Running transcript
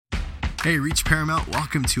Hey, Reach Paramount,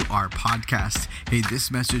 welcome to our podcast. Hey,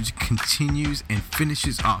 this message continues and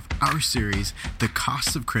finishes off our series, The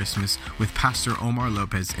Cost of Christmas, with Pastor Omar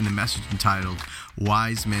Lopez in the message entitled,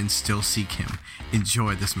 Wise Men Still Seek Him.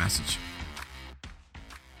 Enjoy this message.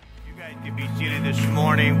 You guys can be seated this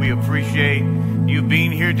morning. We appreciate you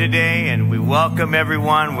being here today, and we welcome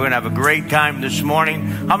everyone. We're going to have a great time this morning.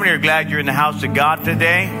 How many are glad you're in the house of God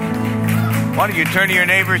today? Why don't you turn to your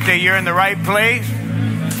neighbor and say, you're in the right place?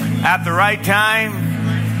 At the right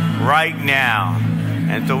time, right now.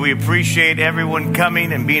 And so we appreciate everyone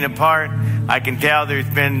coming and being a part. I can tell there's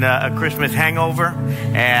been a Christmas hangover,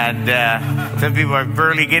 and some people are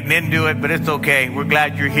barely getting into it, but it's okay. We're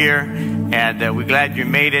glad you're here, and we're glad you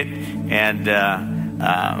made it. And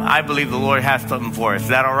I believe the Lord has something for us. Is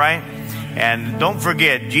that all right? And don't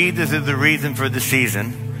forget, Jesus is the reason for the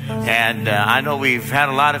season. And I know we've had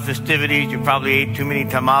a lot of festivities. You probably ate too many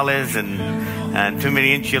tamales and too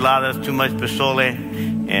many enchiladas, too much pozole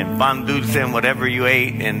and pan dulce and whatever you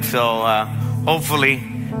ate. And so hopefully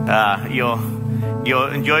you'll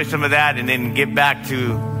enjoy some of that and then get back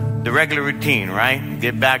to the regular routine, right?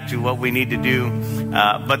 Get back to what we need to do.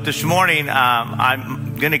 But this morning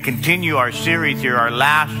I'm going to continue our series here, our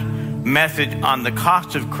last message on the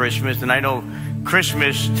cost of Christmas. And I know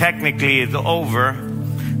Christmas technically is over,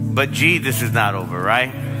 but Jesus is not over,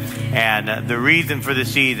 right? And the reason for the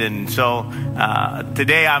season. So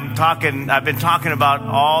today I've been talking about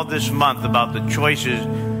all this month about the choices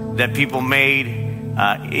that people made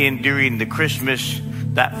during the Christmas,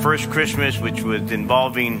 that first Christmas, which was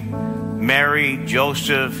involving Mary,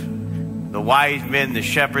 Joseph, the wise men, the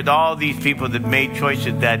shepherds, all these people that made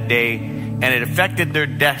choices that day, and it affected their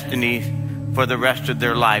destinies for the rest of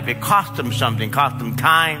their life. It cost them something. It cost them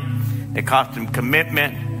time. It cost them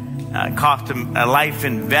commitment. Cost him a life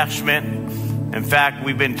investment. In fact,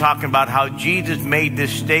 we've been talking about how Jesus made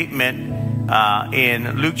this statement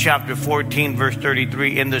in Luke chapter 14, verse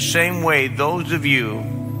 33. In the same way, those of you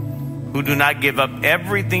who do not give up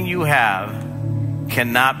everything you have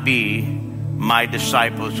cannot be my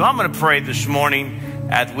disciples. So I'm going to pray this morning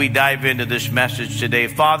as we dive into this message today.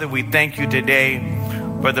 Father, we thank you today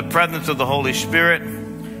for the presence of the Holy Spirit.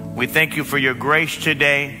 We thank you for your grace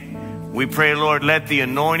today. We pray, Lord, let the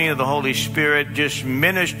anointing of the Holy Spirit just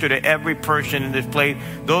minister to every person in this place.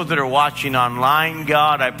 Those that are watching online,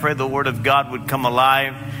 God, I pray the Word of God would come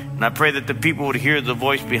alive. And I pray that the people would hear the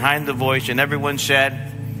voice behind the voice. And everyone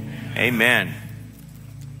said, amen.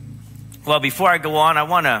 Well, before I go on, I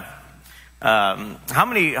want to, how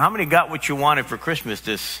many got what you wanted for Christmas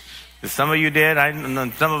this? Some of you did.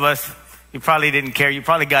 Some of us, you probably didn't care. You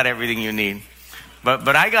probably got everything you need.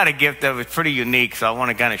 But I got a gift that was pretty unique, so I want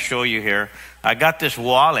to kind of show you here. I got this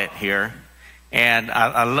wallet here, and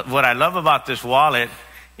what I love about this wallet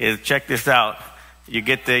is, check this out. You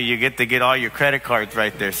get to get all your credit cards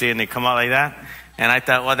right there. See, and they come out like that. And I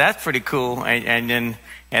thought, well, that's pretty cool. And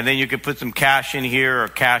then you could put some cash in here or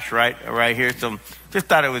cash right here. So just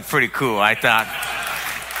thought it was pretty cool. I thought,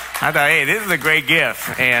 hey, this is a great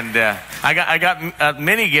gift. And I got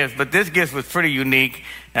many gifts, but this gift was pretty unique.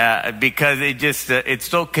 Because it's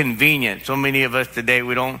so convenient. So many of us today,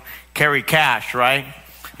 we don't carry cash, right?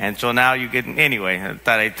 And so now you get, anyway, I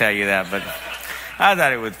thought I'd tell you that, but I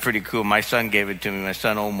thought it was pretty cool. My son gave it to me, my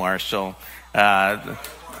son Omar. So,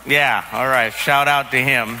 yeah, all right. Shout out to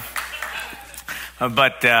him.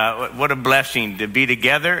 But what a blessing to be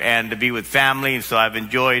together and to be with family. And so I've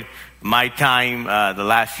enjoyed my time the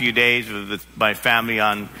last few days with my family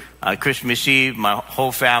on Christmas Eve, my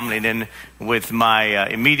whole family, and then with my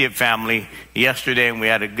immediate family yesterday, and we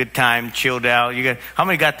had a good time, chilled out. How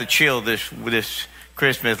many got to chill this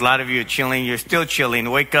Christmas? A lot of you are chilling. You're still chilling.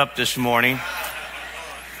 Wake up this morning.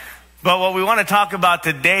 But what we want to talk about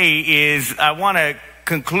today is I want to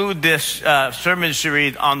conclude this sermon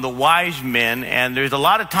series on the wise men, and there's a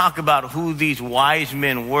lot of talk about who these wise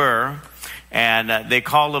men were, and they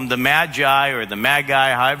call them the Magi or the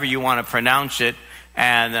Magi, however you want to pronounce it.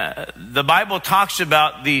 And the Bible talks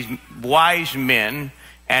about these wise men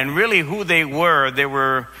and really who they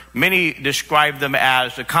were. Many describe them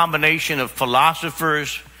as a combination of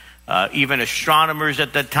philosophers, even astronomers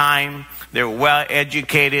at the time. They're well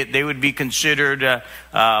educated. They would be considered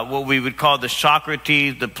what we would call the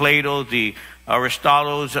Socrates, the Plato, the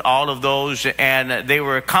Aristotles, all of those. And they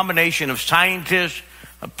were a combination of scientists,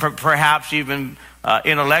 perhaps even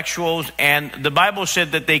intellectuals. And the Bible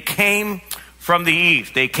said that they came from the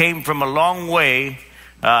east. They came from a long way,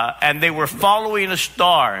 and they were following a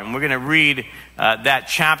star. And we're going to read that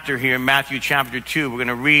chapter here, Matthew chapter 2. We're going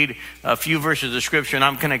to read a few verses of scripture, and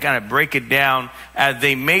I'm going to kind of break it down as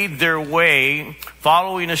they made their way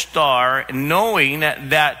following a star, knowing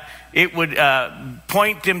that it would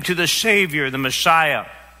point them to the Savior, the Messiah.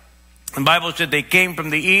 The Bible said they came from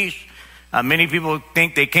the east. Many people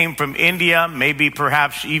think they came from India, maybe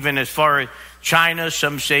perhaps even as far as China.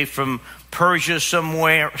 Some say from Persia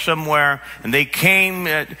somewhere. And they came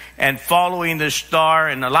and following the star.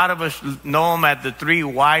 And a lot of us know them as the three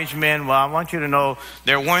wise men. Well, I want you to know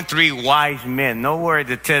there weren't three wise men. Nowhere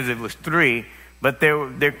that says it was three. But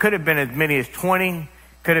there could have been as many as 20.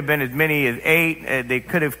 Could have been as many as 8. They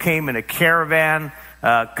could have came in a caravan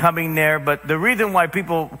coming there. But the reason why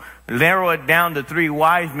people narrow it down to 3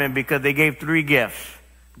 wise men, because they gave 3 gifts: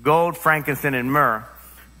 gold, frankincense, and myrrh.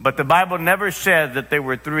 But the Bible never said that there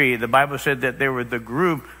were 3. The Bible said that there were the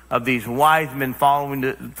group of these wise men following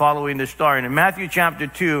the star. And in Matthew chapter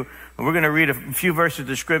 2, we're going to read a few verses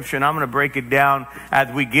of scripture, and I'm going to break it down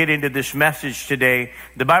as we get into this message today.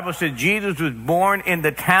 The Bible said Jesus was born in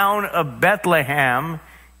the town of Bethlehem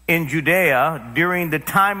in Judea during the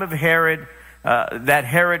time of Herod, that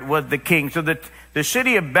Herod was the king. So the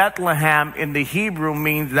city of Bethlehem in the Hebrew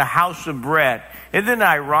means the house of bread. Isn't it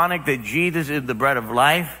ironic that Jesus is the bread of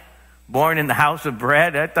life, born in the house of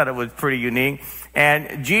bread? I thought it was pretty unique.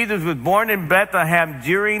 And Jesus was born in Bethlehem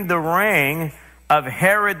during the reign of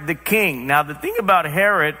Herod the king. Now, the thing about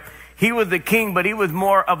Herod, he was the king, but he was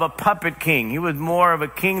more of a puppet king. He was more of a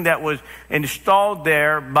king that was installed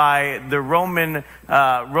there by the Roman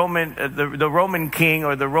king,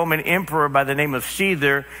 or the Roman emperor by the name of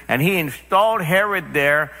Caesar, and he installed Herod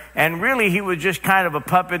there. And really, he was just kind of a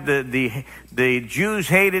puppet. The Jews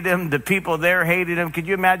hated him. The people there hated him. Could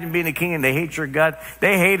you imagine being a king and they hate your guts?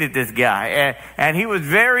 They hated this guy, and he was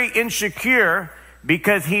very insecure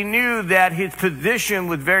because he knew that his position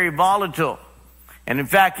was very volatile. And in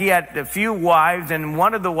fact, he had a few wives, and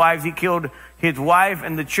one of the wives, he killed his wife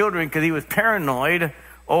and the children because he was paranoid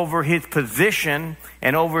over his position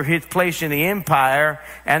and over his place in the empire.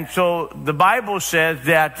 And so the Bible says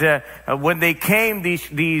that when they came,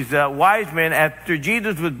 these wise men, after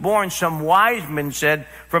Jesus was born, some wise men said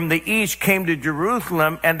from the east came to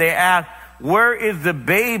Jerusalem, and they asked, "Where is the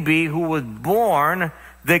baby who was born,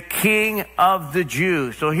 the King of the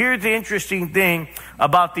Jews?" So here's the interesting thing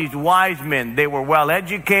about these wise men. They were well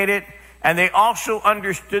educated, and they also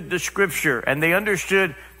understood the scripture, and they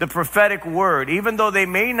understood the prophetic word. Even though they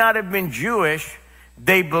may not have been Jewish,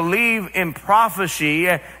 they believed in prophecy,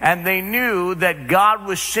 and they knew that God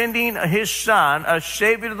was sending his son, a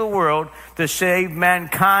savior to the world, to save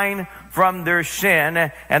mankind from their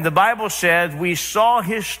sin. And the Bible says, "We saw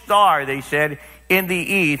his star," they said, "in the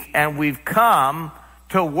east, and we've come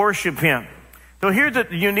to worship him." So here's the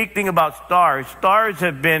unique thing about stars. Stars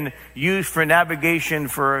have been used for navigation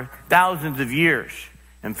for thousands of years.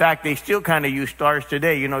 In fact, they still kind of use stars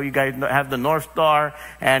today. You know, you guys have the North Star,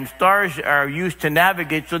 and stars are used to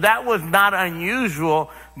navigate. So that was not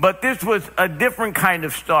unusual, but this was a different kind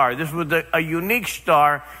of star. This was a unique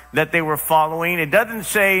star that they were following. It doesn't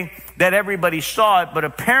say that everybody saw it, but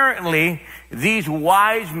apparently these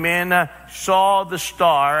wise men saw the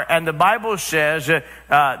star, and the Bible says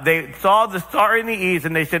they saw the star in the east,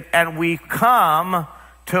 and they said, "And we come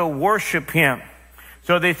to worship him."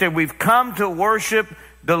 So they said, "We've come to worship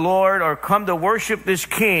the Lord," or come to worship this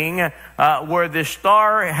king where the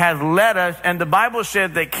star has led us. And the Bible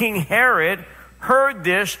said that King Herod heard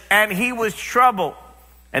this, and he was troubled.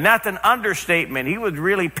 And that's an understatement. He was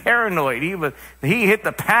really paranoid. He hit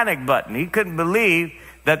the panic button. He couldn't believe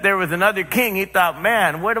that there was another king. He thought,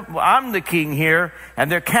 "Man, what if I'm the king here, and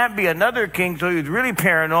there can't be another king?" So he was really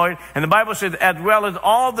paranoid. And the Bible says, as well as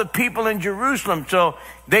all the people in Jerusalem. So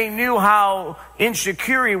they knew how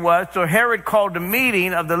insecure he was. So Herod called a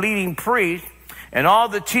meeting of the leading priests and all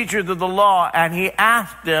the teachers of the law, and he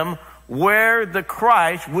asked them where the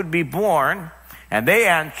Christ would be born. And they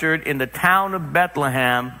answered, "In the town of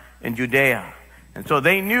Bethlehem in Judea." And so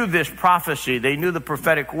they knew this prophecy. They knew the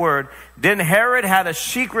prophetic word. Then Herod had a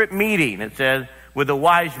secret meeting, it says, with the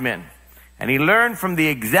wise men. And he learned from the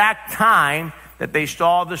exact time that they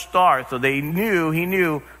saw the star. So he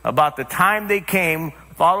knew about the time they came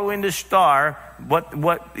following the star,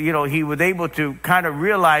 he was able to kind of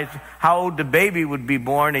realize how old the baby would be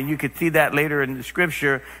born. And you could see that later in the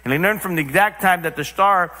scripture. And he learned from the exact time that the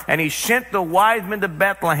star, and he sent the wise men to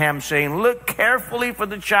Bethlehem saying, "Look carefully for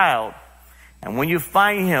the child. And when you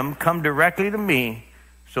find him, come directly to me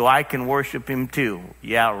so I can worship him too."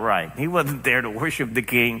 Yeah, right. He wasn't there to worship the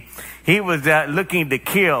king. He was looking to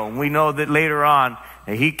kill. We know that later on,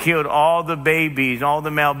 he killed all the babies, all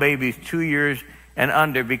the male babies 2 years and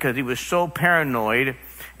under, because he was so paranoid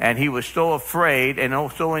and he was so afraid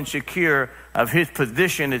and so insecure of his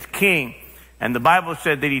position as king. And the Bible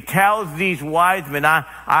said that he tells these wise men,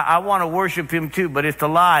 I want to worship him too, but it's a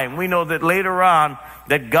lie. And we know that later on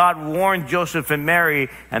that God warned Joseph and Mary,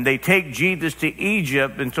 and they take Jesus to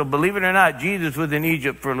Egypt. And so believe it or not, Jesus was in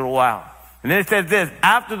Egypt for a little while. And then it says this,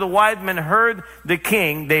 after the wise men heard the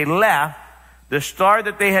king, they left. The star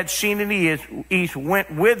that they had seen in the east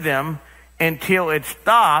went with them until it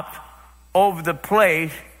stopped over the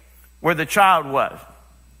place where the child was.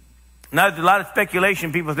 Now, there's a lot of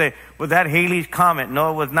speculation. People say, was that Halley's Comet?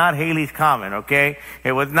 No, it was not Halley's Comet, okay?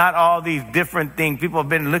 It was not all these different things. People have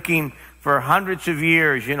been looking for hundreds of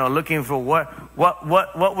years, looking for what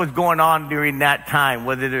was going on during that time.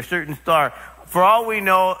 Was it a certain star? For all we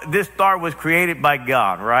know, this star was created by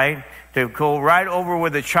God, right? To go right over where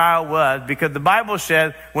the child was, because the Bible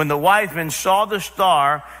says when the wise men saw the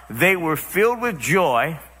star, they were filled with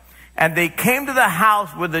joy, and they came to the house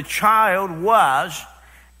where the child was,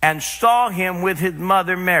 and saw him with his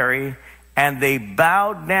mother Mary, and they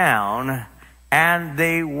bowed down and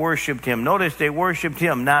they worshiped him. Notice they worshiped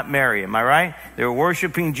him, not Mary. Am I right? They were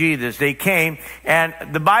worshiping Jesus. They came, and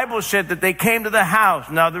the Bible said that they came to the house.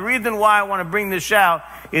 Now, the reason why I want to bring this out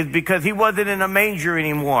is because he wasn't in a manger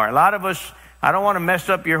anymore. A lot of us, I don't want to mess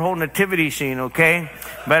up your whole nativity scene, okay?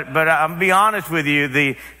 But I'm be honest with you,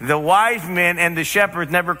 the wise men and the shepherds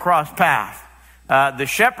never crossed paths. The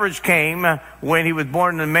shepherds came when he was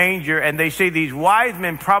born in the manger, and they say these wise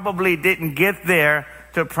men probably didn't get there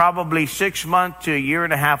till probably 6 months to a year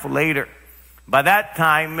and a half later. By that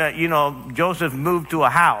time, Joseph moved to a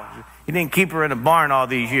house. He didn't keep her in a barn all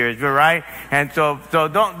these years, right? And so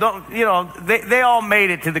they all made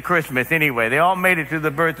it to the Christmas anyway. They all made it to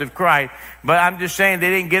the birth of Christ. But I'm just saying they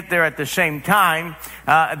didn't get there at the same time.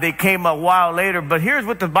 They came a while later. But here's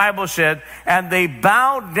what the Bible said. And they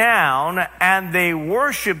bowed down and they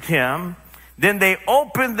worshiped him. Then they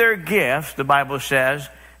opened their gifts, the Bible says,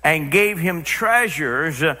 and gave him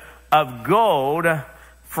treasures of gold,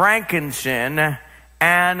 frankincense,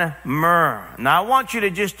 and myrrh. Now I want you to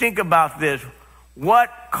just think about this. What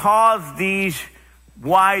caused these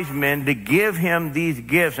wise men to give him these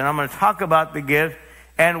gifts? And I'm going to talk about the gifts.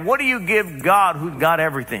 And what do you give God who's got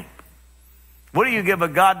everything? What do you give a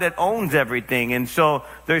God that owns everything? And so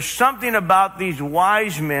there's something about these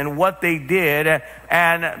wise men, what they did.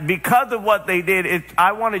 And because of what they did,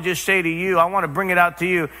 I want to just say to you, I want to bring it out to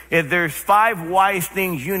you, is there's 5 wise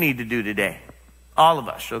things you need to do today. All of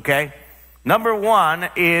us, okay? Number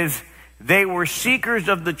 1 is they were seekers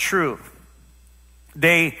of the truth.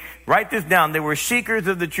 Write this down. They were seekers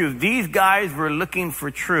of the truth. These guys were looking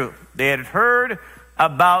for truth. They had heard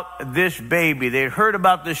about this baby. They had heard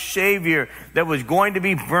about the Savior that was going to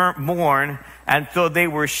be born. And so they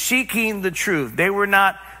were seeking the truth. They were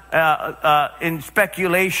not in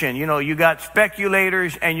speculation. You got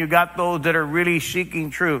speculators and you got those that are really seeking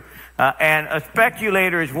truth. And a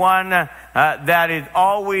speculator is one that is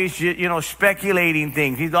always, speculating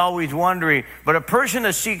things. He's always wondering. But a person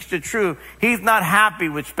that seeks the truth, he's not happy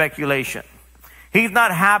with speculation. He's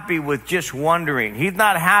not happy with just wondering. He's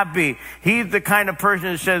not happy. He's the kind of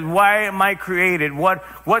person that says, why am I created?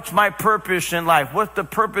 What's my purpose in life? What's the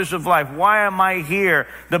purpose of life? Why am I here?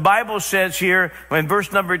 The Bible says here, in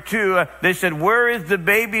verse number 2, they said, where is the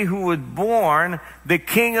baby who was born, the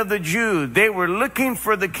King of the Jews? They were looking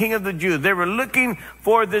for the King of the Jews. They were looking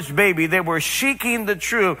for this baby. They were seeking the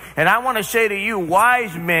truth. And I want to say to you,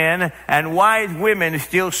 wise men and wise women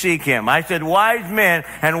still seek him. I said wise men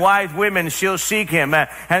and wise women still seek him.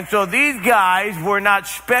 And so these guys were not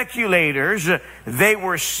speculators. They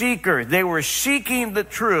were seekers. They were seeking the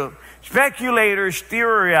truth. Speculators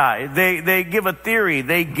theorize. They give a theory.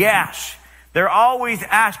 They guess. They're always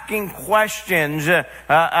asking questions.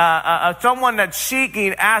 Someone that's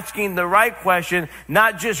seeking, asking the right question,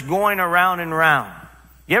 not just going around and round.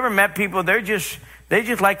 You ever met people? They just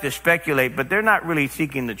like to speculate, but they're not really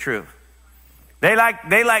seeking the truth. They like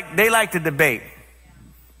to debate.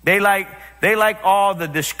 They like all the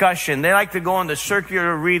discussion. They like to go on the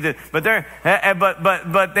circular reason, but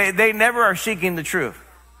they never are seeking the truth.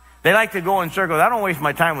 They like to go in circles. I don't waste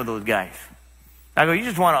my time with those guys. I go, you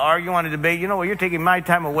just want to argue, want to debate. You know what? You're taking my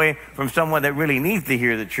time away from someone that really needs to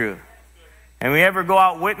hear the truth. And we ever go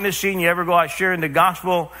out witnessing, you ever go out sharing the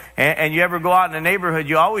gospel, and you ever go out in the neighborhood,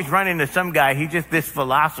 you always run into some guy, he's just this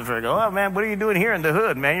philosopher. I go, oh man, what are you doing here in the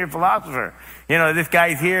hood, man? You're a philosopher. This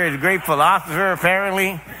guy's here, he's a great philosopher,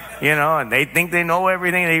 apparently. And they think they know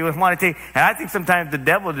everything. They just want to take. And I think sometimes the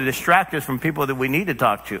devil to distract us from people that we need to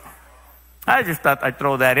talk to. I just thought I'd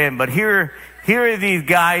throw that in. But here are these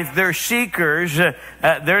guys. They're seekers.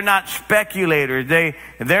 They're not speculators.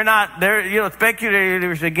 They're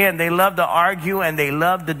speculators again. They love to argue and they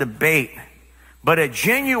love to debate. But a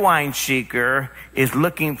genuine seeker is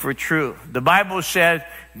looking for truth. The Bible says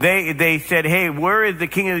they said, hey, where is the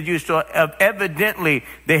King of the Jews? So evidently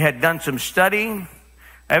they had done some studying.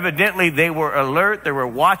 Evidently they were alert. They were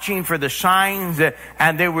watching for the signs,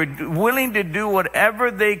 and they were willing to do whatever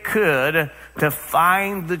they could to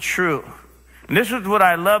find the truth. And this is what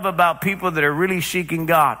I love about people that are really seeking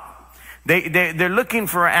God. They're looking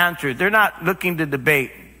for answers. They're not looking to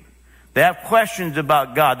debate. They have questions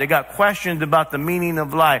about God. They got questions about the meaning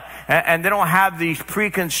of life. And they don't have these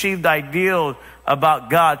preconceived ideals about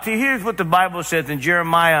God. See, here's what the Bible says in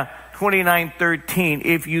Jeremiah 29:13.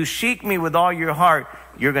 If you seek me with all your heart,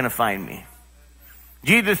 you're going to find me.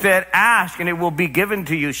 Jesus said, ask and it will be given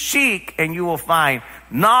to you. Seek and you will find.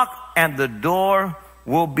 Knock and the door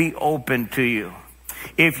will be open to you.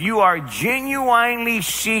 If you are genuinely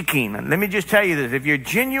seeking, let me just tell you this. If you're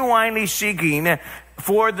genuinely seeking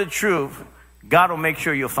for the truth, God will make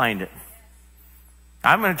sure you'll find it.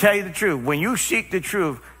 I'm going to tell you the truth. When you seek the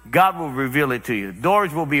truth, God will reveal it to you.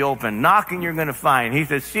 Doors will be open. Knock and you're going to find. He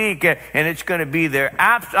says, seek and it's going to be there.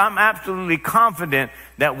 I'm absolutely confident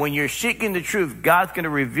that when you're seeking the truth, God's going to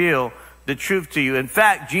reveal the truth to you. In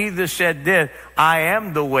fact, Jesus said this, I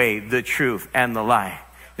am the way, the truth, and the life.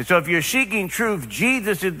 And so if you're seeking truth,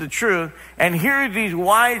 Jesus is the truth. And here are these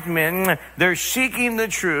wise men. They're seeking the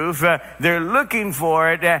truth. They're looking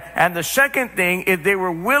for it. And the second thing is they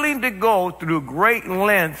were willing to go through great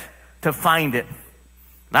lengths to find it.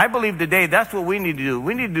 And I believe today that's what we need to do.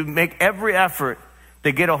 We need to make every effort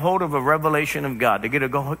to get a hold of a revelation of God, to get a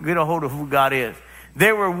hold of who God is.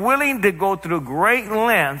 They were willing to go through great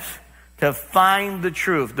lengths to find the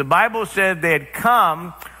truth. The Bible said they had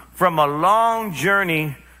come from a long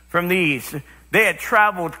journey from the east. They had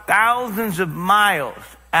traveled thousands of miles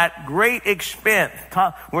at great expense.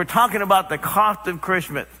 We're talking about the cost of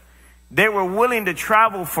Christmas. They were willing to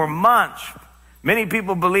travel for months. Many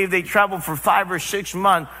people believe they traveled for 5 or 6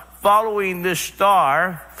 months following this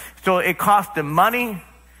star. So it cost them money,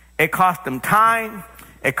 it cost them time,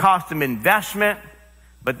 it cost them investment,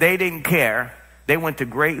 but they didn't care. They went to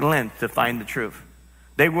great lengths to find the truth.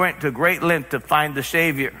 They went to great lengths to find the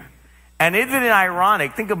Savior. And isn't it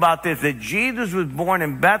ironic, think about this, that Jesus was born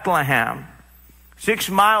in Bethlehem, 6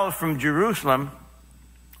 miles from Jerusalem,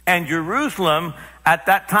 and Jerusalem at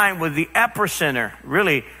that time was the epicenter,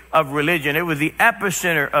 really, of religion. It was the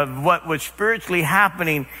epicenter of what was spiritually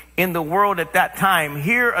happening in the world at that time.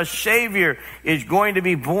 Here a Savior is going to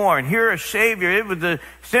be born. Here a Savior, it was the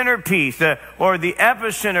centerpiece or the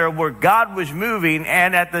epicenter where God was moving.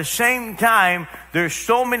 And at the same time, there's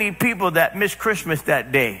so many people that missed Christmas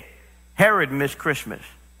that day. Herod missed Christmas.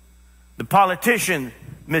 The politicians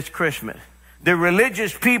missed Christmas. The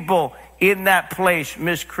religious people in that place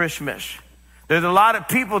missed Christmas. There's a lot of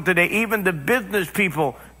people today, even the business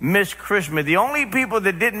people miss Christmas. The only people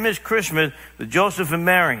that didn't miss Christmas were Joseph and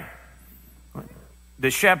Mary,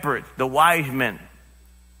 the shepherds, the wise men,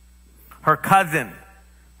 her cousin.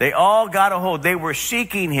 They all got a hold. They were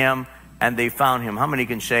seeking him and they found him. How many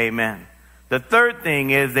can say amen? The third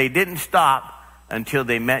thing is they didn't stop until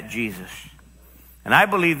they met Jesus. And I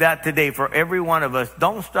believe that today for every one of us,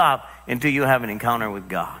 don't stop until you have an encounter with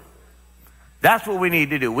God. That's what we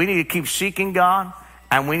need to do. We need to keep seeking God,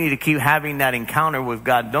 and we need to keep having that encounter with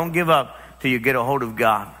God. Don't give up till you get a hold of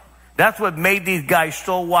God. That's what made these guys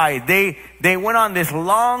so wise. They went on this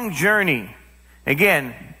long journey.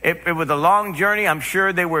 Again, it was a long journey. I'm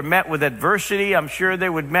sure they were met with adversity. I'm sure they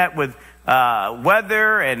were met with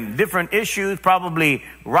weather and different issues, probably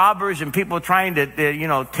robbers and people trying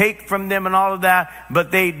to, take from them and all of that.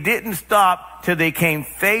 But they didn't stop till they came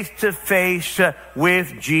face to face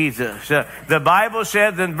with Jesus. The Bible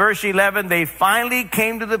says in verse 11, they finally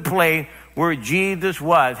came to the place where Jesus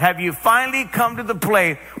was. Have you finally come to the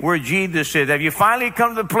place where Jesus is? Have you finally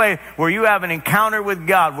come to the place where you have an encounter with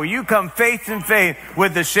God, where you come face to face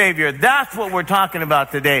with the Savior? That's what we're talking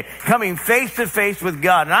about today, coming face to face with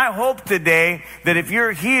God. And I hope today that if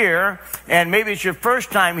you're here, and maybe it's your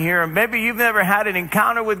first time here, or maybe you've never had an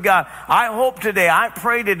encounter with God, I hope today, I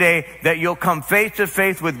pray today that you'll come face to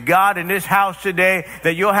face with God in this house today,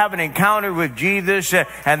 that you'll have an encounter with Jesus,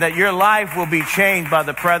 and that your life will be changed by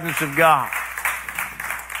the presence of God.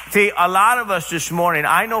 See, a lot of us this morning,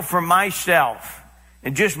 I know for myself,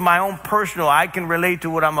 and just my own personal, I can relate to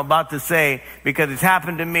what I'm about to say because it's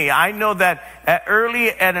happened to me. I know that at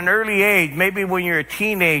an early age, maybe when you're a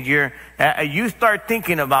teenager, you start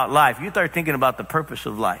thinking about life. You start thinking about the purpose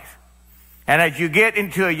of life. And as you get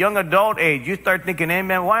into a young adult age, you start thinking, hey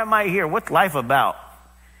man, why am I here? What's life about?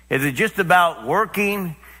 Is it just about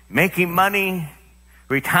working, making money,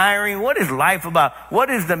 retiring? What is life about? What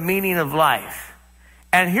is the meaning of life?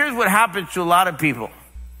 And here's what happens to a lot of people.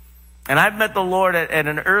 And I've met the Lord at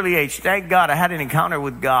an early age. Thank God I had an encounter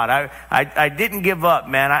with God. I didn't give up,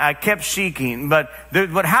 man. I kept seeking. But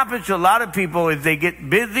what happens to a lot of people is they get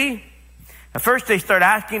busy. At first they start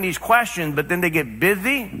asking these questions, but then they get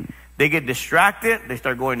busy. They get distracted. They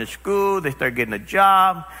start going to school. They start getting a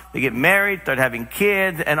job. They get married, start having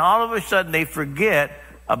kids. And all of a sudden they forget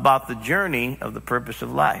about the journey of the purpose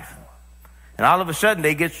of life. And all of a sudden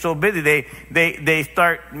they get so busy, they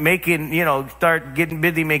start making, start getting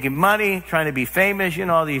busy making money, trying to be famous,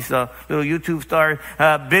 all these little YouTube stars,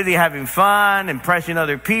 busy having fun, impressing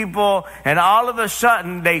other people. And all of a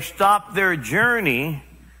sudden they stop their journey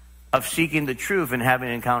of seeking the truth and having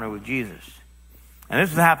an encounter with Jesus. And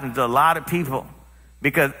this happens to a lot of people.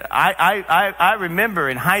 Because I remember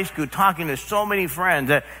in high school talking to so many friends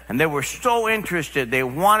and they were so interested. They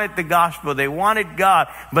wanted the gospel. They wanted God.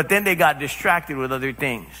 But then they got distracted with other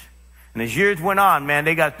things. And as years went on, man,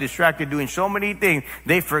 they got distracted doing so many things.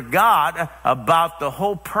 They forgot about the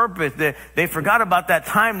whole purpose. They forgot about that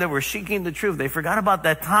time they were seeking the truth. They forgot about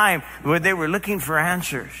that time where they were looking for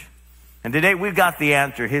answers. And today we've got the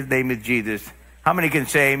answer. His name is Jesus. How many can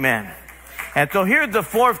say amen? And so here's the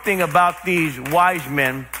fourth thing about these wise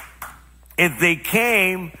men, is they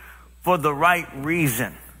came for the right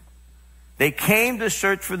reason. They came to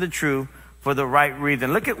search for the truth for the right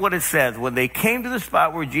reason. Look at what it says. When they came to the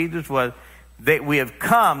spot where Jesus was, we have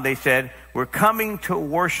come, they said, we're coming to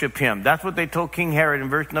worship him. That's what they told King Herod in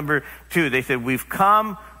verse number 2. They said, we've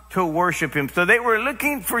come to worship him. So they were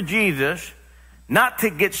looking for Jesus, not to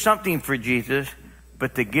get something for Jesus,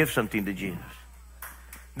 but to give something to Jesus.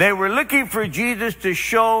 They were looking for Jesus to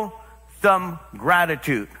show some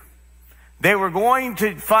gratitude. They were going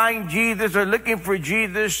to find Jesus or looking for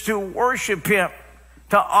Jesus to worship him,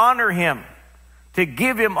 to honor him, to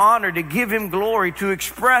give him honor, to give him glory, to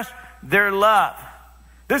express their love.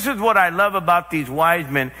 This is what I love about these wise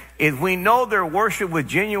men, is we know their worship was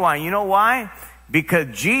genuine. You know why? Because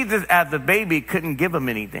Jesus as a baby couldn't give them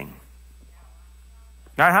anything.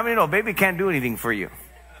 Now, how many know a baby can't do anything for you?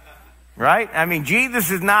 Right? I mean, Jesus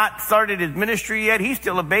has not started his ministry yet. He's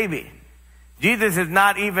still a baby. Jesus has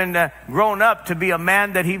not even grown up to be a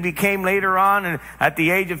man that he became later on. And at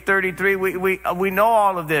the age of 33, we know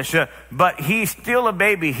all of this. But he's still a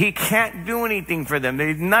baby. He can't do anything for them.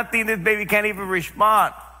 There's nothing, this baby can't even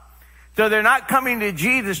respond. So they're not coming to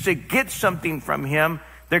Jesus to get something from him.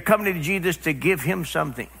 They're coming to Jesus to give him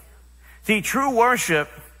something. See, true worship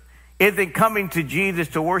isn't coming to Jesus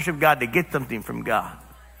to worship God to get something from God.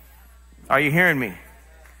 Are you hearing me?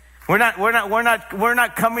 We're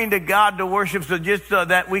not coming to God to worship so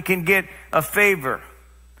that we can get a favor,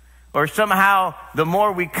 or somehow the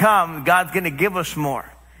more we come, God's going to give us more.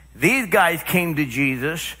 These guys came to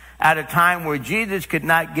Jesus at a time where Jesus could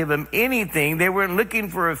not give them anything. They weren't looking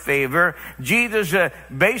for a favor. Jesus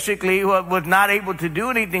basically was not able to do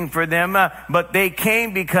anything for them, but they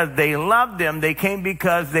came because they loved him. They came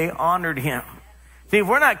because they honored him. See, if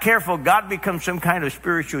we're not careful, God becomes some kind of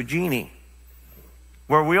spiritual genie,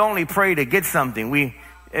 where we only pray to get something. We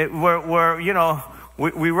rub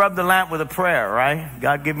the lamp with a prayer, right?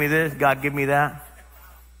 God give me this, God give me that.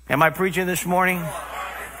 Am I preaching this morning?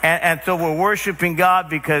 And so we're worshiping God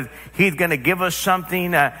because he's going to give us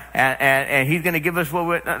something, and he's going to give us what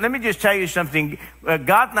we're... Let me just tell you something.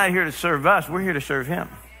 God's not here to serve us. We're here to serve him.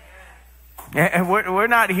 And we're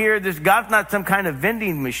not here... God's not some kind of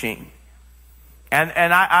vending machine.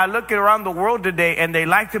 And I look around the world today, and they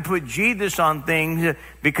like to put Jesus on things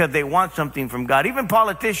because they want something from God. Even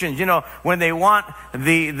politicians, when they want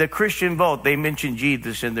the Christian vote, they mention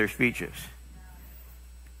Jesus in their speeches.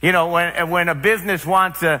 When a business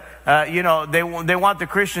wants they want the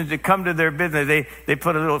Christians to come to their business, they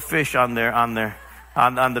put a little fish on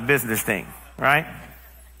the business thing, right?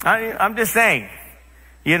 I'm just saying.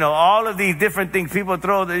 All of these different things, people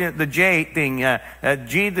throw the J thing,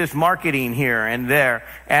 Jesus marketing here and there.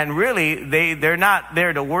 And really, they're not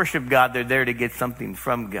there to worship God. They're there to get something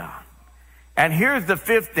from God. And here's the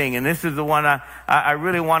fifth thing, and this is the one I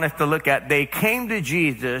really want us to look at. They came to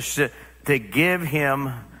Jesus to give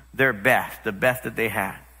him their best, the best that they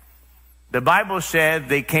had. The Bible says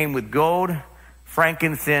they came with gold,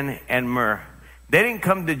 frankincense, and myrrh. They didn't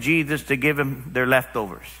come to Jesus to give him their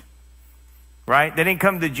leftovers. Right? They didn't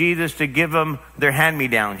come to Jesus to give them their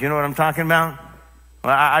hand-me-downs. You know what I'm talking about?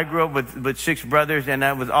 Well, I grew up with 6 brothers, and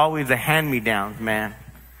that was always a hand-me-downs, man.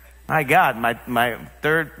 My God, my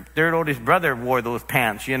third oldest brother wore those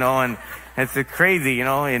pants, and it's crazy,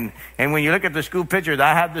 and when you look at the school pictures,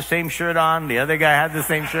 I have the same shirt on, the other guy had the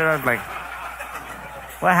same shirt on. I was like,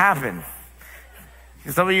 what happened?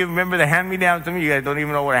 Some of you remember the hand-me-down. Some of you guys don't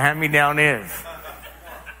even know what a hand-me-down is.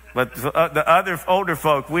 But the other older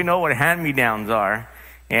folk, we know what hand-me-downs are.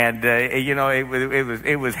 And,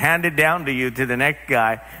 it was handed down to you, to the next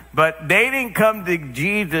guy. But they didn't come to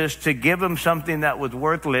Jesus to give him something that was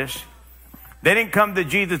worthless. They didn't come to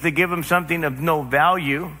Jesus to give him something of no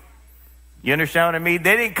value. You understand what I mean?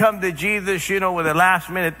 They didn't come to Jesus, with a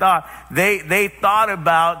last-minute thought. They thought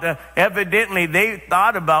about, evidently, they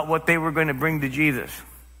thought about what they were going to bring to Jesus.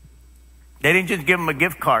 They didn't just give him a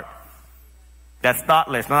gift card. That's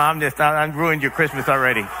thoughtless. No, I've ruined your Christmas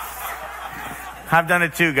already. I've done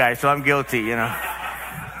it too, guys, so I'm guilty,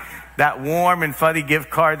 That warm and fuzzy gift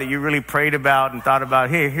card that you really prayed about and thought about.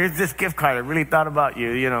 Hey, here's this gift card. I really thought about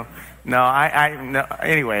you, No, no.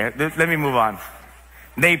 Anyway, let me move on.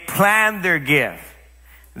 They planned their gift.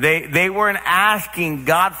 They weren't asking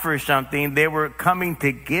God for something. They were coming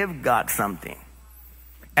to give God something.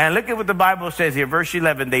 And look at what the Bible says here, verse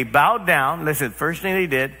 11. They bowed down. Listen, first thing they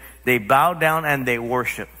did, they bowed down and they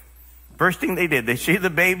worshiped. First thing they did, they see the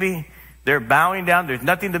baby. They're bowing down. There's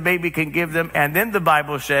nothing the baby can give them. And then the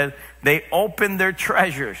Bible says they opened their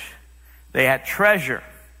treasures. They had treasure.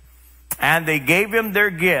 And they gave him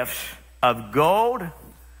their gifts of gold,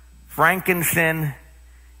 frankincense,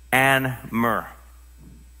 and myrrh.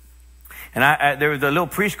 And there was a little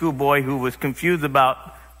preschool boy who was confused about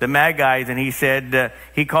the Magi's, and he said,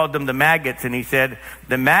 he called them the maggots, and he said,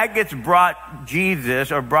 the maggots brought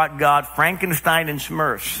Jesus, or brought God, Frankenstein and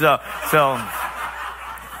Smurfs. So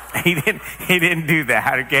he didn't do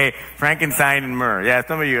that, okay? Frankenstein and myrrh. Yeah,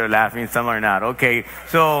 some of you are laughing, some are not. Okay,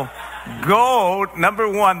 so gold, number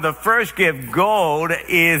one, the first gift, gold,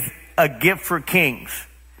 is a gift for kings.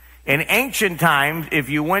 In ancient times, if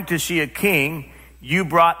you went to see a king, you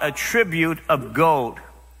brought a tribute of gold.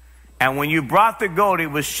 And when you brought the gold, it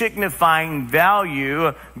was signifying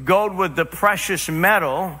value. Gold was the precious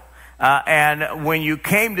metal. And when you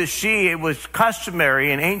came to see, it was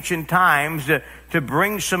customary in ancient times to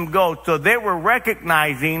bring some gold. So they were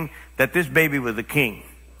recognizing that this baby was a king.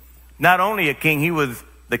 Not only a king, he was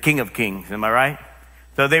the King of Kings. Am I right?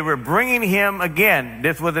 So they were bringing him again.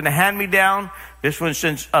 This wasn't a hand-me-down. This was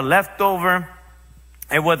since a leftover.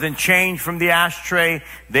 It wasn't changed from the ashtray.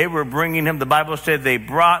 They were bringing him. The Bible said they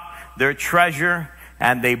brought their treasure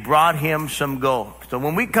and they brought him some gold. So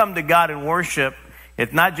when we come to God and worship,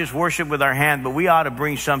 it's not just worship with our hand, but we ought to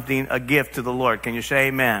bring something, a gift to the Lord. Can you say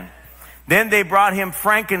amen? Then they brought him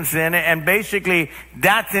frankincense, and basically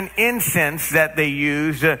that's an incense that they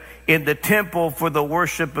use in the temple for the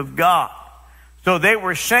worship of God. So they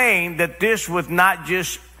were saying that this was not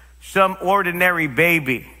just some ordinary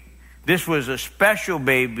baby. This was a special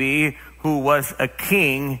baby who was a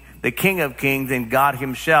king, the King of Kings, and God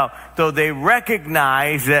himself. So they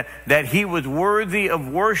recognized that he was worthy of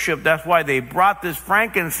worship. That's why they brought this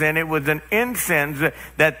frankincense. It was an incense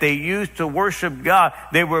that they used to worship God.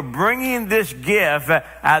 They were bringing this gift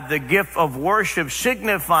as the gift of worship,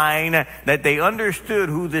 signifying that they understood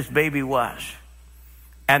who this baby was.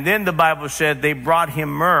 And then the Bible said they brought him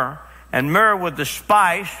myrrh. And myrrh was the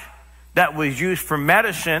spice that was used for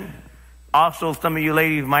medicine. Also, some of you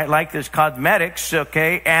ladies might like this, cosmetics,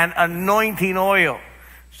 okay, and anointing oil.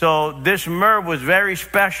 So this myrrh was very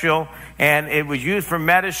special, and it was used for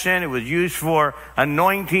medicine, it was used for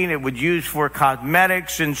anointing, it was used for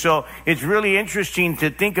cosmetics. And so it's really interesting to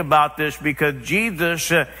think about this because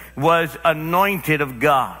Jesus was anointed of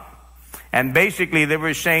God. And basically they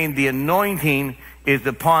were saying the anointing is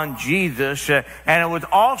upon Jesus. And it was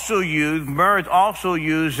also used, myrrh is also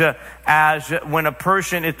used as when a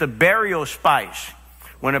person, it's a burial spice.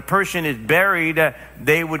 When a person is buried,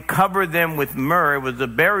 they would cover them with myrrh. It was a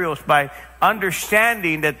burial spice,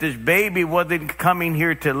 understanding that this baby wasn't coming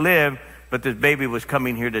here to live, but this baby was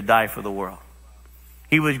coming here to die for the world.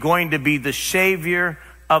 He was going to be the Savior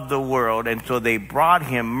of the world. And so they brought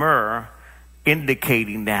him myrrh,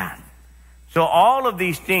 indicating that. So all of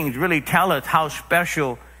these things really tell us how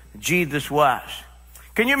special Jesus was.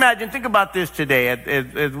 Can you imagine? Think about this today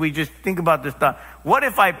as we just think about this thought. What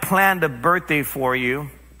if I planned a birthday for you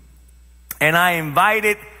and I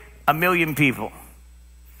invited 1 million people?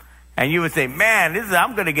 And you would say, man,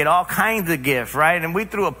 I'm going to get all kinds of gifts, right? And we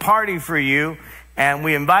threw a party for you and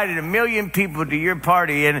we invited 1 million people to your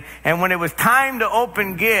party. And when it was time to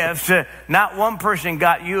open gifts, not one person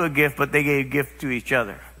got you a gift, but they gave gifts to each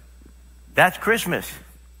other. That's Christmas.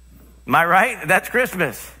 Am I right? That's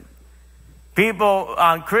Christmas. People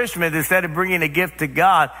on Christmas, instead of bringing a gift to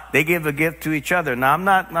God, they give a gift to each other. Now, I'm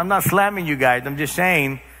not slamming you guys. I'm just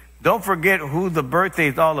saying, don't forget who the birthday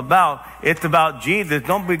is all about. It's about Jesus.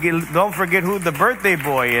 Don't forget who the birthday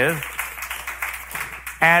boy is.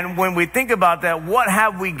 And when we think about that, what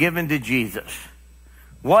have we given to Jesus?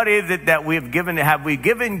 What is it that we've given? Have we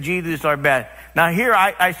given Jesus our best? Now here,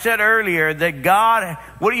 I said earlier that God,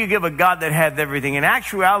 what do you give a God that has everything? In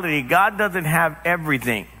actuality, God doesn't have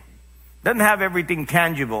everything. Doesn't have everything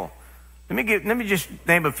tangible. Let me just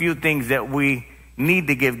name a few things that we need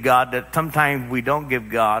to give God that sometimes we don't give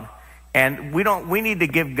God. And we need to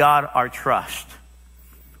give God our trust.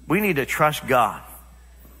 We need to trust God.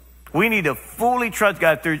 We need to fully trust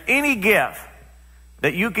God. If there's any gift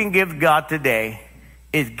that you can give God today,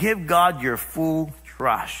 is give God your full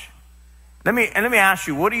trust. Let me ask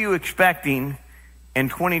you, what are you expecting in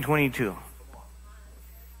 2022?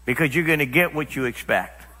 Because you're going to get what you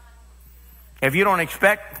expect. If you don't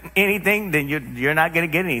expect anything, then you're not going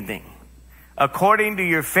to get anything. According to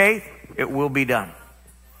your faith, it will be done.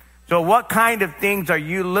 So what kind of things are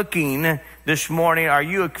you looking this morning? Are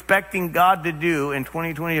you expecting God to do in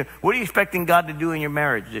 2020? What are you expecting God to do in your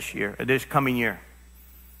marriage this year, or this coming year,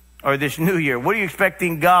 or this new year? What are you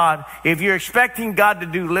expecting God? If you're expecting God to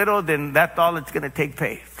do little, then that's all that's going to take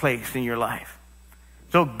place in your life.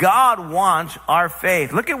 So God wants our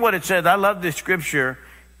faith. Look at what it says. I love this scripture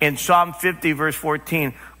in Psalm 50, verse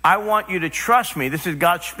 14. I want you to trust me. This is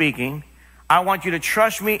God speaking. I want you to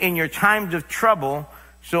trust me in your times of trouble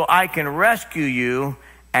so I can rescue you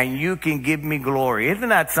and you can give me glory. Isn't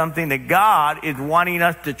that something that God is wanting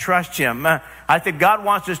us to trust him? I think God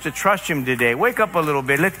wants us to trust him today. Wake up a little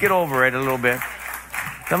bit. Let's get over it a little bit.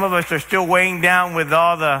 Some of us are still weighing down with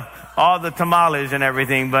all the tamales and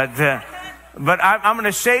everything, but I'm going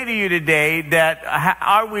to say to you today that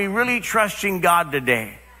are we really trusting God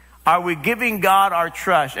today? Are we giving God our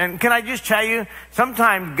trust? And can I just tell you,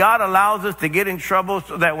 sometimes God allows us to get in trouble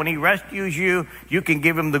so that when he rescues you, you can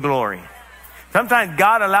give him the glory. Sometimes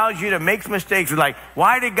God allows you to make mistakes. It's like,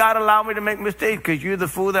 why did God allow me to make mistakes? Because you're the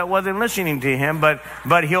fool that wasn't listening to him. But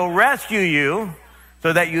he'll rescue you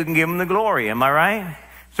so that you can give him the glory. Am I right?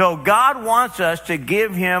 So God wants us to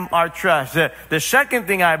give him our trust. The second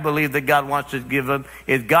thing I believe that God wants us to give him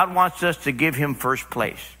is God wants us to give him first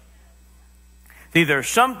place. See, there are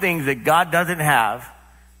some things that God doesn't have,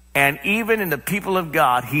 and even in the people of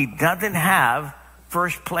God, he doesn't have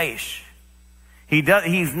first place.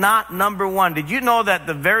 He's not number one. Did you know that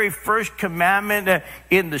the very first commandment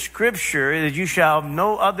in the scripture is you shall have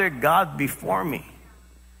no other God before me?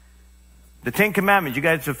 The 10 Commandments, you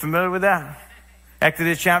guys are familiar with that?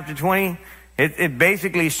 Exodus chapter 20. It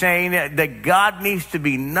basically saying that God needs to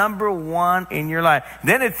be number one in your life.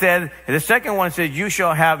 Then it says, the second one says, you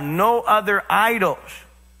shall have no other idols.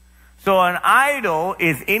 So an idol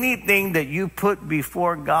is anything that you put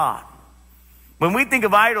before God. When we think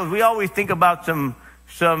of idols, we always think about some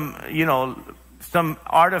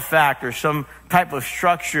artifact or some type of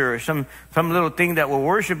structure or some little thing that we're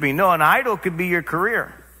worshiping. No, an idol could be your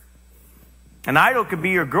career. An idol could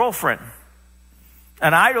be your girlfriend.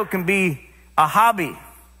 An idol can be a hobby.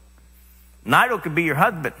 An idol could be your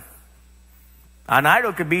husband. An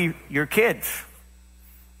idol could be your kids.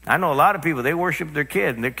 I know a lot of people, they worship their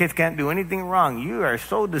kids, and their kids can't do anything wrong. You are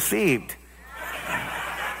so deceived.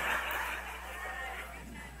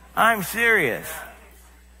 I'm serious.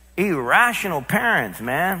 Irrational parents,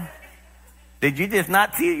 man. Did you just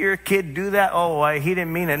not see your kid do that? Oh, he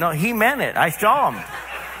didn't mean it. No, he meant it. I saw him.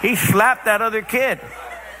 He slapped that other kid.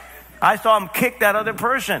 I saw him kick that other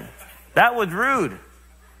person. That was rude.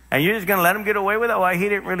 And you're just going to let him get away with it? Well, he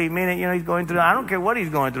didn't really mean it. You know, he's going through. I don't care what he's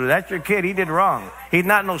going through. That's your kid. He did wrong. He's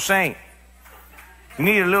not no saint. You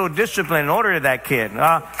need a little discipline in order to that kid.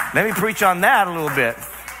 Let me preach on that a little bit.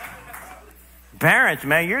 Parents,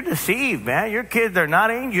 man, you're deceived, man. Your kids are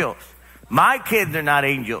not angels. My kids are not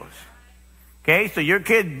angels. Okay, so your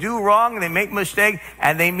kids do wrong and they make mistakes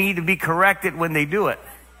and they need to be corrected when they do it.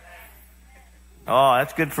 Oh,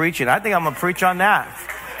 that's good preaching. I think I'm going to preach on that.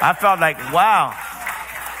 I felt like, wow.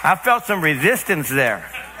 I felt some resistance there.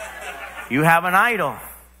 You have an idol.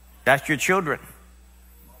 That's your children.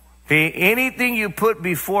 See, anything you put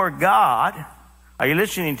before God, are you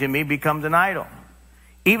listening to me, becomes an idol.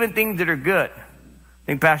 Even things that are good. I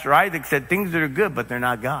think Pastor Isaac said things that are good, but they're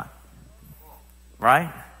not God.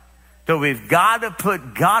 Right? So we've got to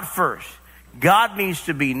put God first. God needs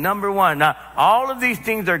to be number one. Now, all of these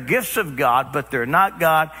things are gifts of God, but they're not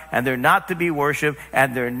God, and they're not to be worshiped,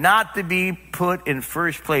 and they're not to be put in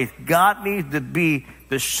first place. God needs to be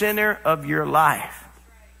the center of your life.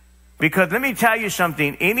 Because let me tell you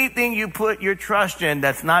something. Anything you put your trust in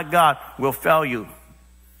that's not God will fail you.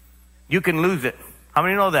 You can lose it. How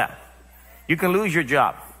many know that? You can lose your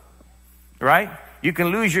job. Right? You can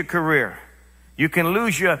lose your career. You can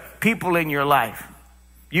lose your people in your life.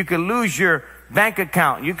 You can lose your bank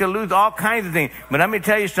account. You can lose all kinds of things. But let me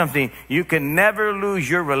tell you something. You can never lose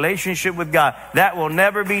your relationship with God. That will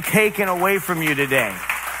never be taken away from you today.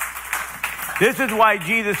 This is why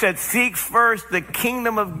Jesus said, seek first the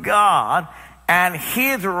kingdom of God and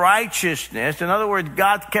his righteousness. In other words,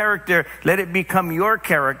 God's character, let it become your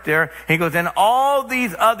character. He goes, and all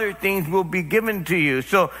these other things will be given to you.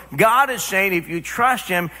 So God is saying, if you trust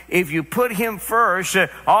him, if you put him first,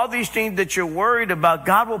 all these things that you're worried about,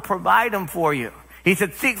 God will provide them for you. He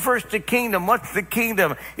said, seek first the kingdom. What's the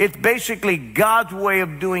kingdom? It's basically God's way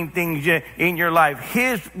of doing things in your life.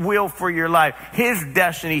 His will for your life. His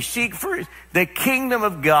destiny. Seek first the kingdom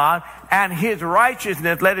of God and his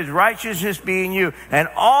righteousness. Let his righteousness be in you. And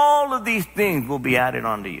all of these things will be added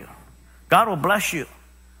onto you. God will bless you.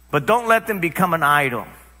 But don't let them become an idol.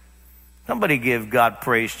 Somebody give God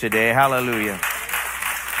praise today. Hallelujah.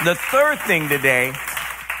 The third thing today,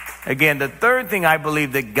 again, the third thing I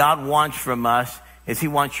believe that God wants from us is he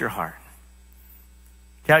wants your heart.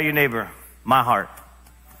 Tell your neighbor, my heart.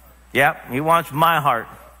 Yep, he wants my heart.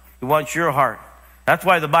 He wants your heart. That's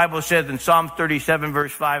why the Bible says in Psalm 37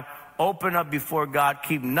 verse 5, open up before God,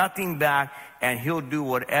 keep nothing back, and he'll do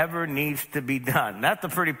whatever needs to be done. That's a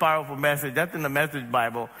pretty powerful message. That's in the Message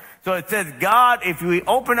Bible. So it says, God, if we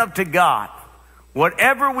open up to God,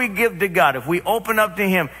 whatever we give to God, if we open up to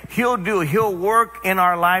him, he'll work in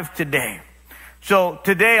our life today. So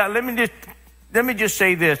today, let me just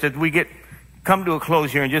say this as we come to a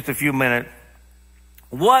close here in just a few minutes.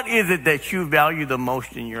 What is it that you value the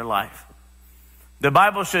most in your life? The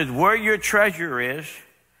Bible says where your treasure is,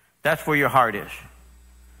 that's where your heart is.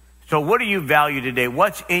 So what do you value today?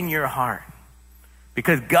 What's in your heart?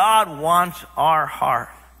 Because God wants our heart.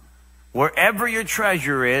 Wherever your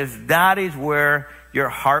treasure is, that is where your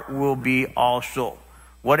heart will be also.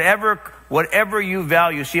 Whatever you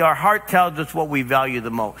value. See, our heart tells us what we value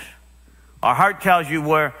the most. Our heart tells you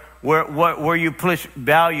where you place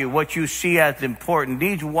value, what you see as important.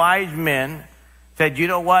 These wise men said, you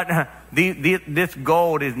know what? This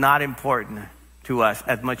gold is not important to us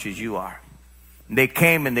as much as you are. They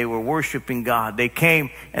came and they were worshiping God. They came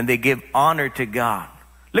and they give honor to God.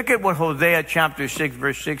 Look at what Hosea chapter 6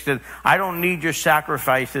 verse 6 says. I don't need your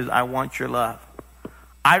sacrifices. I want your love.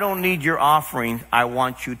 I don't need your offerings. I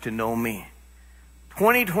want you to know me.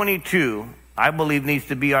 2022, I believe, needs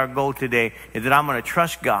to be our goal today, is that I'm going to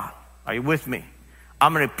trust God. Are you with me?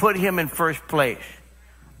 I'm going to put him in first place.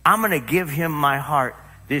 I'm going to give him my heart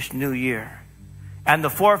this new year. And the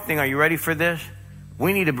fourth thing, are you ready for this?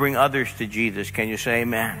 We need to bring others to Jesus. Can you say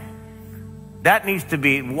amen? That needs to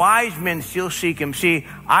be, wise men still seek him. See,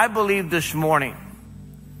 I believe this morning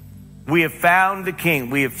we have found the King.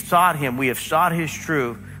 We have sought him. We have sought his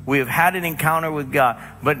truth. We have had an encounter with God.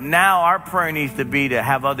 But now our prayer needs to be to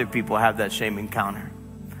have other people have that same encounter.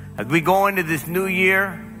 As we go into this new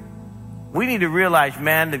year, we need to realize,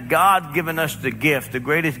 man, that God's given us the gift, the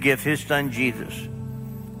greatest gift, his son Jesus.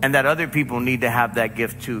 And that other people need to have that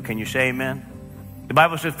gift too. Can you say amen? The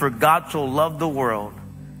Bible says, for God so loved the world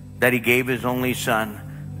that he gave his only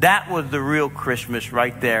son. That was the real Christmas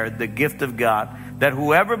right there, the gift of God. That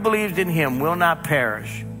whoever believes in him will not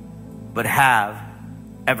perish, but have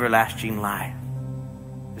everlasting life.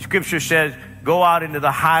 The scripture says, go out into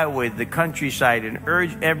the highways, the countryside, and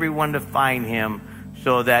urge everyone to find him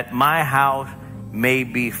so that my house may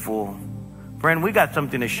be full. Friend, we got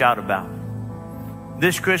something to shout about.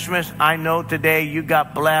 This Christmas, I know today you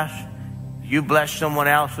got blessed. You blessed someone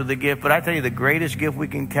else with a gift. But I tell you, the greatest gift we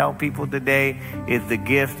can tell people today is the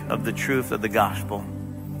gift of the truth of the gospel.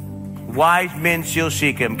 Wise men still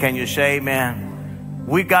seek him. Can you say amen?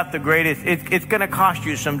 We got the greatest. It's going to cost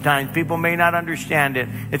you sometimes. People may not understand it.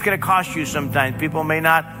 It's going to cost you sometimes. People may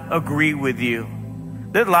not agree with you.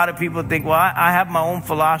 There's a lot of people think, well, I have my own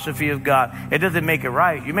philosophy of God. It doesn't make it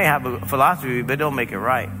right. You may have a philosophy, but it don't make it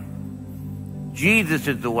right. Jesus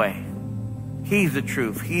is the way. He's the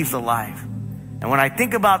truth. He's the life. And when I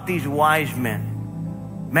think about these wise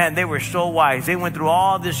men, man, they were so wise. They went through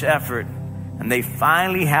all this effort, and they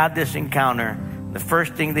finally had this encounter. The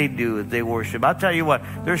first thing they do is they worship. I'll tell you what,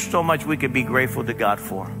 there's so much we could be grateful to God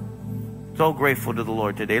for. So grateful to the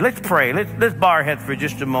Lord today. Let's pray. Let's bow our heads for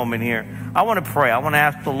just a moment here. I want to pray. I want to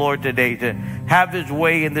ask the Lord today to have his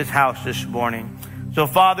way in this house this morning. So,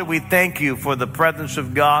 Father, we thank you for the presence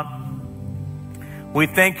of God. We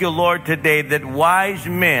thank you, Lord, today that wise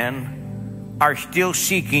men are still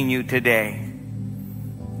seeking you today.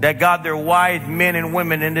 That, God, there are wise men and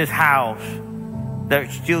women in this house that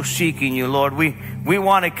are still seeking you, Lord. We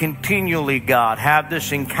want to continually, God, have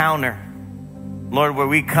this encounter, Lord, where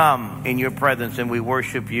we come in your presence and we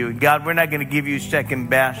worship you. God, we're not going to give you second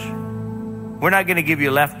best. We're not going to give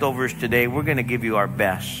you leftovers today. We're going to give you our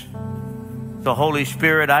best. So Holy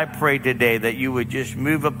Spirit, I pray today that you would just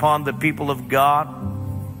move upon the people of God.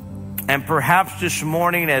 And perhaps this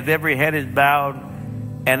morning, as every head is bowed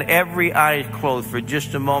and every eye is closed for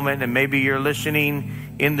just a moment, and maybe you're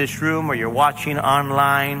listening in this room or you're watching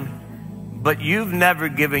online, but you've never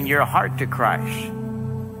given your heart to Christ.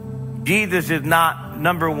 Jesus is not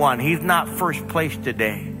number one. He's not first place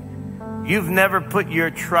today. You've never put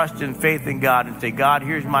your trust and faith in God and say, God,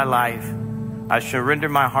 here's my life. I surrender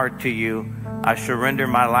my heart to you. I surrender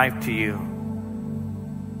my life to you.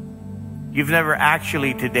 You've never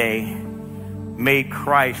actually today made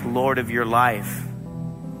Christ Lord of your life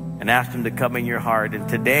and asked him to come in your heart. And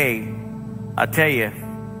today, I tell you,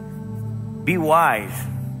 be wise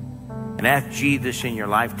and ask Jesus in your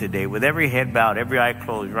life today with every head bowed, every eye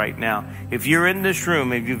closed right now. If you're in this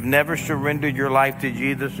room, if you've never surrendered your life to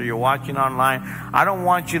Jesus or you're watching online, I don't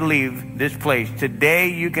want you to leave this place. Today,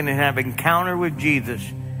 you can have an encounter with Jesus.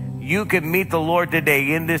 You can meet the Lord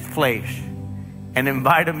today in this place and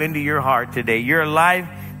invite him into your heart today. Your life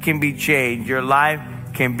can be changed. Your life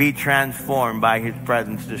can be transformed by his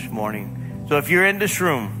presence this morning. So if you're in this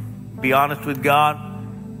room, be honest with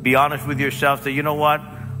God. Be honest with yourself. Say, you know what?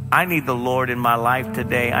 I need the Lord in my life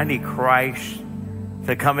today. I need Christ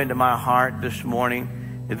to come into my heart this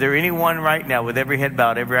morning. Is there anyone right now with every head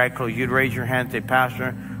bowed, every eye closed, you'd raise your hand and say,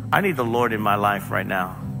 Pastor, I need the Lord in my life right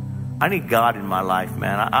now. I need God in my life,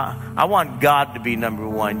 man. I want God to be number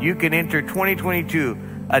one. You can enter 2022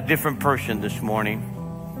 a different person this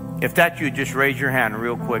morning. If that's you, just raise your hand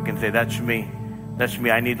real quick and say, that's me. That's me.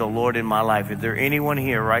 I need the Lord in my life. Is there anyone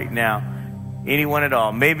here right now? Anyone at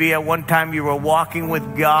all? Maybe at one time you were walking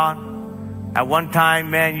with God. At one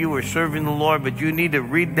time, man, you were serving the Lord, but you need to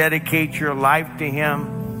rededicate your life to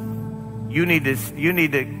him. You need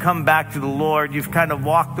to come back to the Lord. You've kind of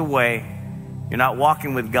walked away. You're not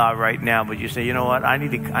walking with God right now, but you say, you know what? I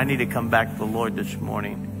need to come back to the Lord this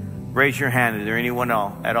morning. Raise your hand. Is there anyone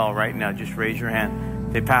at all right now? Just raise your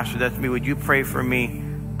hand. Say, Pastor, that's me. Would you pray for me?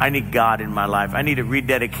 I need God in my life. I need to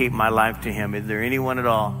rededicate my life to him. Is there anyone at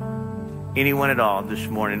all? Anyone at all this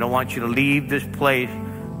morning? I don't want you to leave this place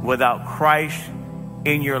without Christ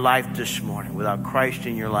in your life this morning. Without Christ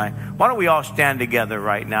in your life. Why don't we all stand together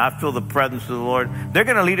right now? I feel the presence of the Lord. They're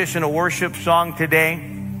going to lead us in a worship song today.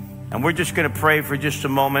 And we're just going to pray for just a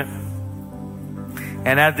moment.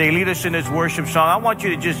 And as they lead us in this worship song, I want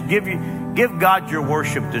you to just give God your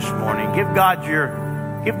worship this morning. Give God your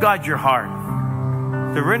heart.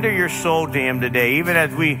 Surrender your soul to him today. Even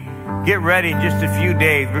as we get ready in just a few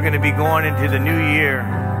days, we're going to be going into the new year.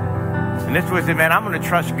 And this was it, man. I'm going to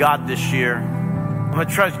trust God this year. I'm going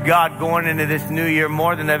to trust God going into this new year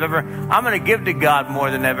more than I've ever. I'm going to give to God more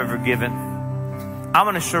than I've ever given. I'm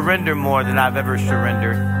going to surrender more than I've ever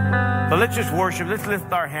surrendered. So let's just worship. Let's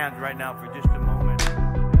lift our hands right now for just a moment.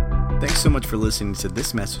 Thanks so much for listening to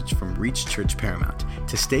this message from Reach Church Paramount.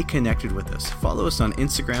 To stay connected with us, follow us on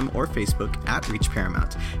Instagram or Facebook at Reach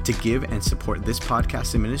Paramount. To give and support this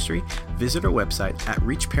podcast and ministry, visit our website at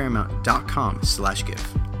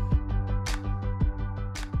reachparamount.com/give.